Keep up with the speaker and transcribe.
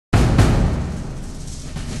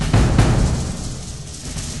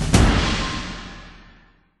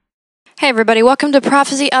Hey everybody, welcome to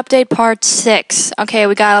Prophecy Update Part 6. Okay,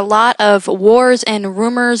 we got a lot of wars and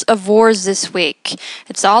rumors of wars this week.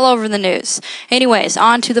 It's all over the news. Anyways,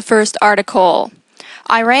 on to the first article.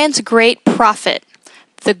 Iran's Great Prophet.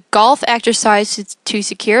 The Gulf exercise to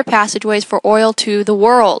secure passageways for oil to the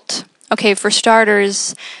world. Okay, for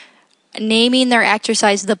starters, naming their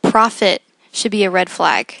exercise the Prophet should be a red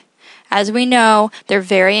flag. As we know, they're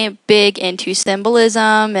very big into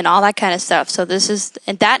symbolism and all that kind of stuff. So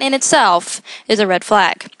that in itself is a red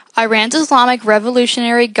flag. Iran's Islamic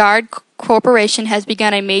Revolutionary Guard Corporation has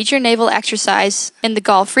begun a major naval exercise in the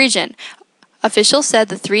Gulf region. Officials said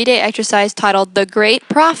the three-day exercise titled The Great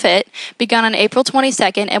Prophet began on April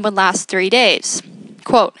 22nd and would last 3 days.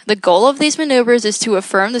 Quote, the goal of these maneuvers is to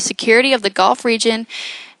affirm the security of the Gulf region,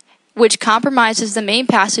 which compromises the main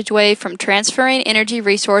passageway from transferring energy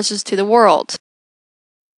resources to the world.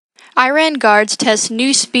 Iran Guards test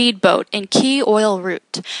new speedboat in key oil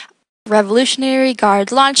route. Revolutionary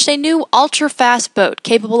Guards launched a new ultra-fast boat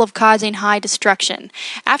capable of causing high destruction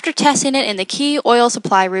after testing it in the key oil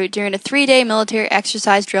supply route during a 3-day military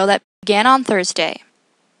exercise drill that began on Thursday.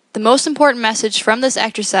 The most important message from this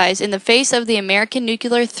exercise in the face of the American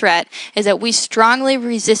nuclear threat is that we strongly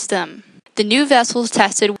resist them. The new vessels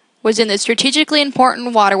tested was in the strategically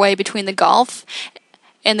important waterway between the Gulf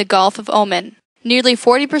and the Gulf of Oman. Nearly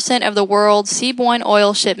 40% of the world's seaborne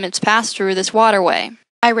oil shipments pass through this waterway.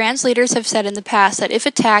 Iran's leaders have said in the past that if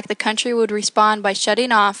attacked, the country would respond by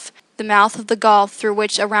shutting off the mouth of the Gulf through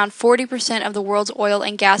which around 40% of the world's oil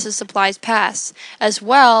and gases supplies pass, as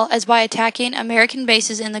well as by attacking American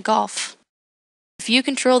bases in the Gulf. If you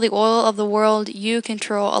control the oil of the world, you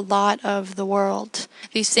control a lot of the world.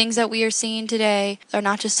 These things that we are seeing today are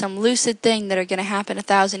not just some lucid thing that are going to happen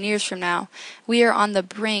 1,000 years from now. We are on the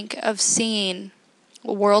brink of seeing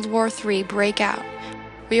World War III break out.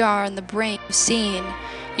 We are on the brink of seeing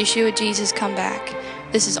Yeshua Jesus come back.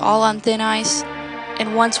 This is all on thin ice.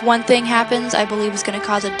 And once one thing happens, I believe it's going to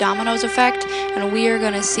cause a dominoes effect, and we are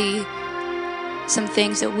going to see some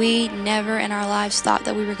things that we never in our lives thought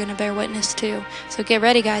that we were going to bear witness to. So get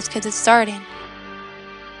ready, guys, because it's starting.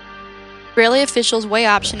 Israeli officials weigh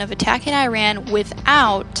option of attacking Iran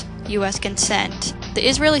without U.S. consent. The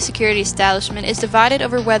Israeli security establishment is divided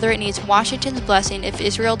over whether it needs Washington's blessing if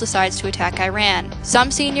Israel decides to attack Iran.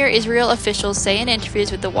 Some senior Israel officials say in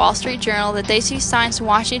interviews with the Wall Street Journal that they see signs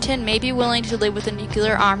Washington may be willing to live with a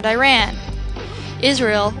nuclear-armed Iran.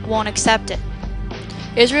 Israel won't accept it.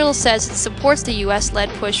 Israel says it supports the U.S.-led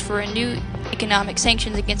push for a new economic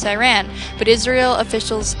sanctions against Iran, but Israel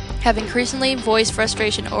officials have increasingly voiced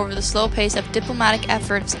frustration over the slow pace of diplomatic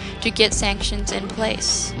efforts to get sanctions in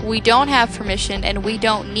place. We don't have permission, and we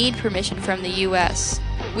don't need permission from the U.S.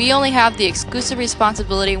 We only have the exclusive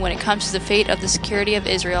responsibility when it comes to the fate of the security of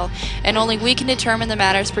Israel, and only we can determine the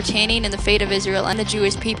matters pertaining in the fate of Israel and the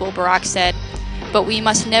Jewish people, Barak said. But we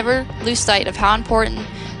must never lose sight of how important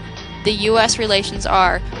the U.S. relations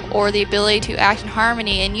are, or the ability to act in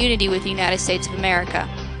harmony and unity with the United States of America.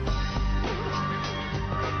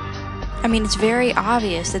 I mean, it's very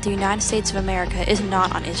obvious that the United States of America is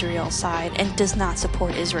not on Israel's side and does not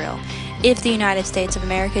support Israel. If the United States of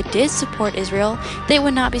America did support Israel, they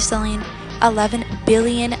would not be selling $11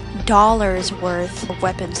 billion worth of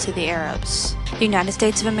weapons to the Arabs. The United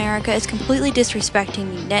States of America is completely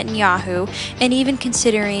disrespecting Netanyahu and even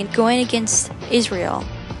considering going against Israel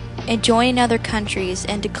and joining other countries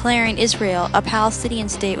and declaring Israel a Palestinian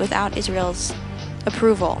state without Israel's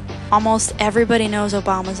approval. Almost everybody knows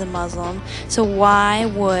Obama's a Muslim, so why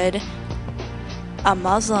would a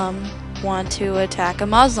Muslim want to attack a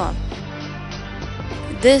Muslim?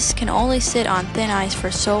 This can only sit on thin ice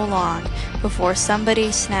for so long before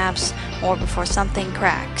somebody snaps or before something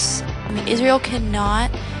cracks. I mean, Israel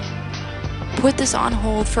cannot put this on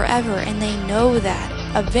hold forever, and they know that.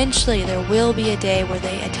 Eventually, there will be a day where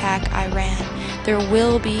they attack Iran. There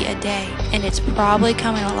will be a day, and it's probably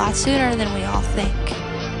coming a lot sooner than we all think.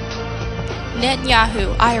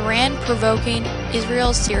 Netanyahu, Iran provoking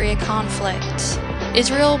Israel-Syria conflict.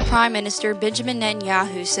 Israel Prime Minister Benjamin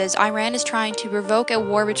Netanyahu says Iran is trying to provoke a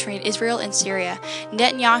war between Israel and Syria.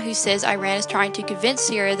 Netanyahu says Iran is trying to convince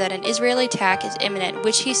Syria that an Israeli attack is imminent,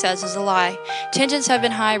 which he says is a lie. Tensions have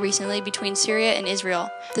been high recently between Syria and Israel.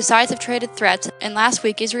 The sides have traded threats, and last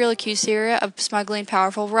week Israel accused Syria of smuggling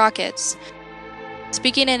powerful rockets.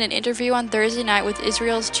 Speaking in an interview on Thursday night with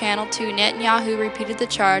Israel's Channel 2, Netanyahu repeated the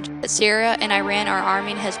charge that Syria and Iran are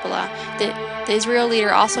arming Hizbullah. The Israel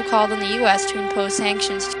leader also called on the U.S. to impose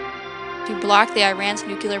sanctions to block the Iran's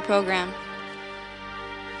nuclear program.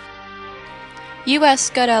 U.S.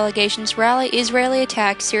 Scud allegations rally Israeli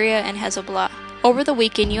attack Syria and Hezbollah. Over the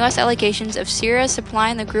weekend, U.S. allegations of Syria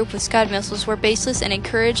supplying the group with Scud missiles were baseless and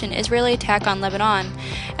encouraged an Israeli attack on Lebanon,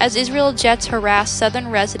 as Israel jets harassed southern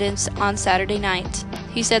residents on Saturday night.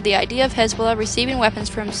 He said the idea of Hizbullah receiving weapons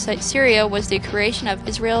from Syria was the creation of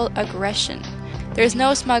Israel aggression. There is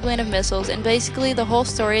no smuggling of missiles, and basically the whole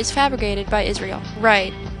story is fabricated by Israel.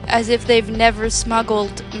 Right, as if they've never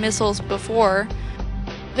smuggled missiles before.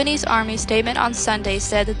 Lebanese army statement on Sunday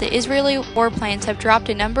said that the Israeli warplanes have dropped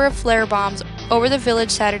a number of flare bombs over the village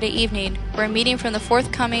Saturday evening, where a meeting from the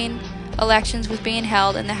forthcoming elections was being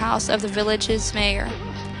held in the house of the village's mayor.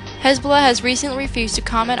 Hezbollah has recently refused to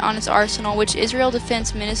comment on its arsenal, which Israel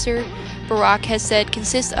Defense Minister Barak has said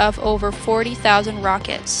consists of over 40,000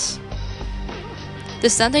 rockets. The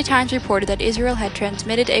Sunday Times reported that Israel had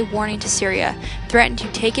transmitted a warning to Syria, threatened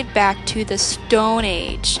to take it back to the Stone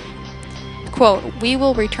Age. Quote, "We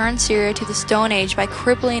will return Syria to the Stone Age by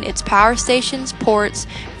crippling its power stations, ports,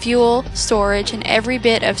 fuel, storage, and every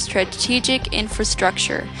bit of strategic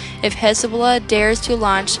infrastructure if Hezbollah dares to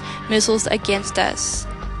launch missiles against us,"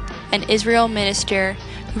 an Israel minister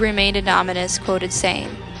who remained anonymous quoted saying.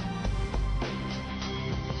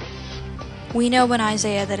 We know in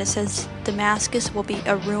Isaiah that it says Damascus will be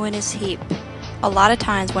a ruinous heap. A lot of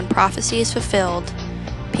times when prophecy is fulfilled,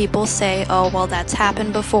 people say, oh, well, that's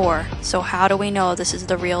happened before, so how do we know this is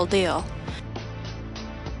the real deal?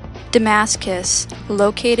 Damascus,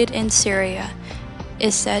 located in Syria,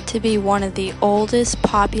 is said to be one of the oldest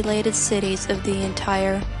populated cities of the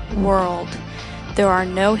entire world. There are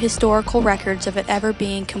no historical records of it ever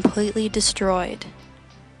being completely destroyed.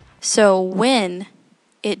 So when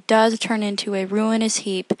it does turn into a ruinous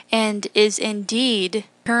heap and is indeed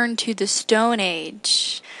turned to the Stone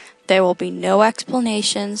Age, there will be no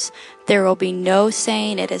explanations, there will be no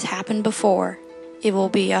saying it has happened before. It will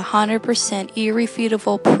be 100%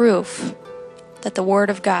 irrefutable proof that the Word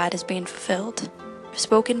of God is being fulfilled.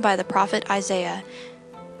 Spoken by the prophet Isaiah,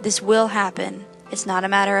 this will happen. It's not a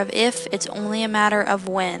matter of if, it's only a matter of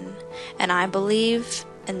when. And I believe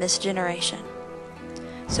in this generation.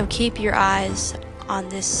 So keep your eyes on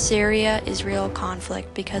this Syria-Israel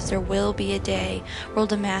conflict, because there will be a day where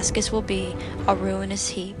Damascus will be a ruinous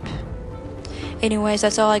heap. Anyways,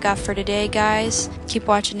 that's all I got for today, guys. Keep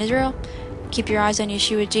watching Israel. Keep your eyes on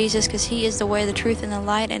Yeshua Jesus, because he is the way, the truth, and the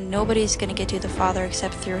light, and nobody's going to get to the Father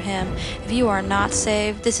except through him. If you are not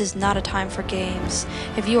saved, this is not a time for games.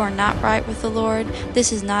 If you are not right with the Lord,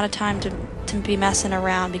 this is not a time to be messing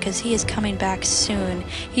around, because he is coming back soon.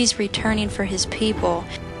 He's returning for his people.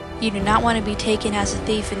 You do not want to be taken as a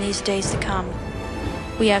thief in these days to come.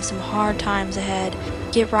 We have some hard times ahead.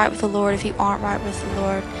 Get right with the Lord if you aren't right with the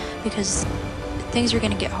Lord, because things are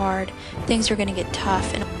going to get hard. Things are going to get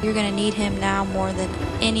tough, and you're going to need him now more than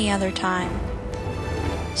any other time.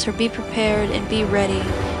 So be prepared and be ready.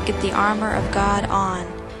 Get the armor of God on.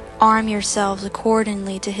 Arm yourselves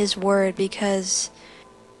accordingly to his word, because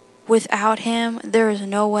without him, there is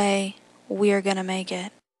no way we are going to make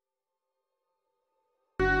it.